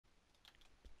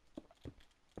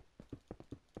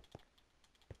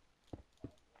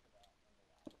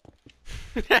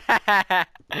That's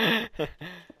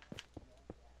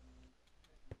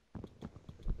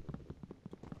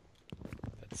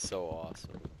so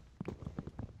awesome.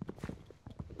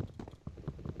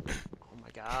 Oh my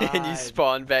And you god.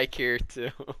 spawn back here too.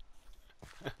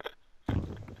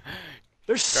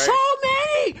 There's so Right?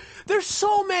 many! There's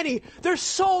so many! There's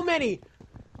so many!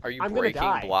 Are you I'm gonna breaking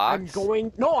die. I'm blocks?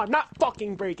 going. No, I'm not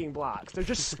fucking breaking blocks. They're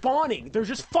just spawning. They're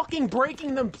just fucking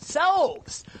breaking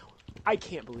themselves! I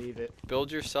can't believe it.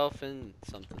 Build yourself in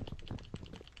something.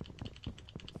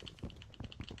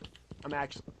 I'm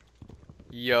actually.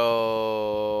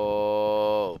 Yo.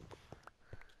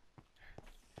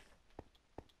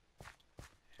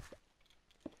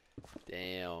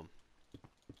 Damn.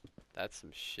 That's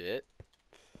some shit.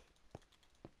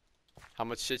 How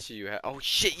much shit do you have? Oh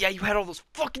shit, yeah, you had all those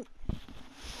fucking...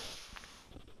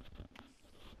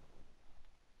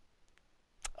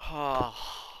 Oh.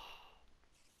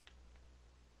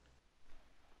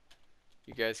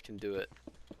 You guys can do it.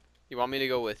 You want me to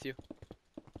go with you?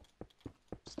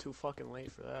 It's too fucking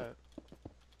late for that.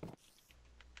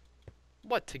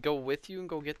 What, to go with you and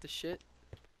go get the shit?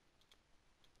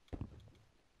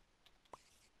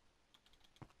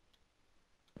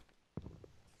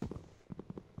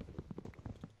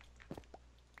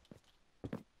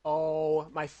 Oh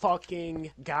my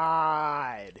fucking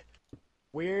god.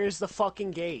 Where's the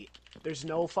fucking gate? There's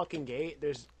no fucking gate.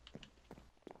 There's.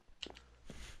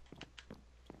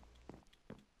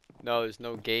 No, there's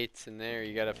no gates in there.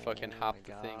 You gotta fucking hop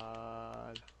the thing.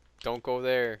 God. Don't go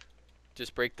there.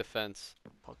 Just break the fence.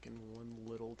 Fucking one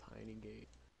little tiny gate.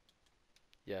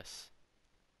 Yes.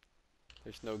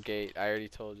 There's no gate. I already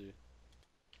told you.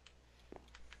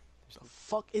 The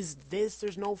fuck is this?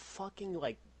 There's no fucking,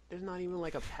 like, there's not even,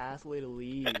 like, a pathway to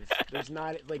leave. There's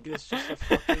not, like, it's just a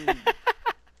fucking...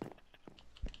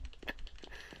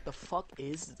 The fuck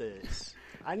is this?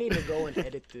 I need to go and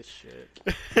edit this shit.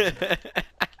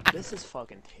 This is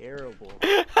fucking terrible.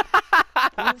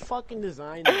 Who fucking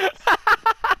designed this?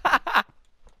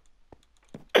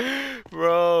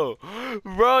 Bro,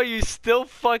 you still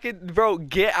fucking, bro,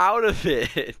 get out of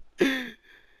it.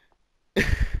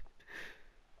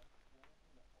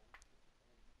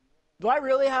 Do I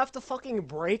really have to fucking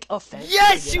break a fence?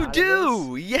 Yes, you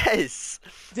do. Yes.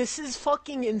 This is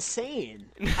fucking insane.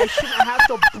 I shouldn't have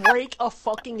to break a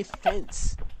fucking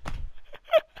fence.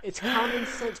 It's common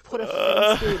sense. Put a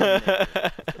fence gate in there.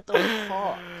 What the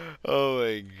fuck? Oh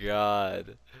my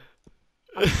god.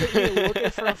 I'm sitting here looking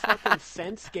for a fucking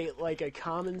fence gate like a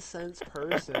common sense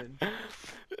person.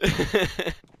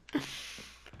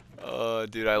 Oh,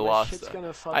 dude, I My lost. shit's gonna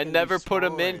I fucking never put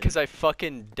him in because I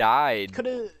fucking died.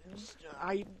 Could've.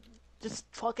 I just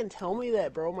fucking tell me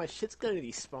that, bro. My shit's gonna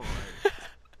despawn.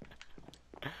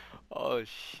 Oh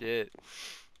shit.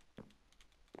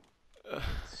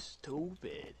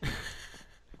 Stupid.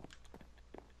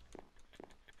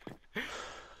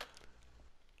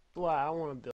 Well, I want to build.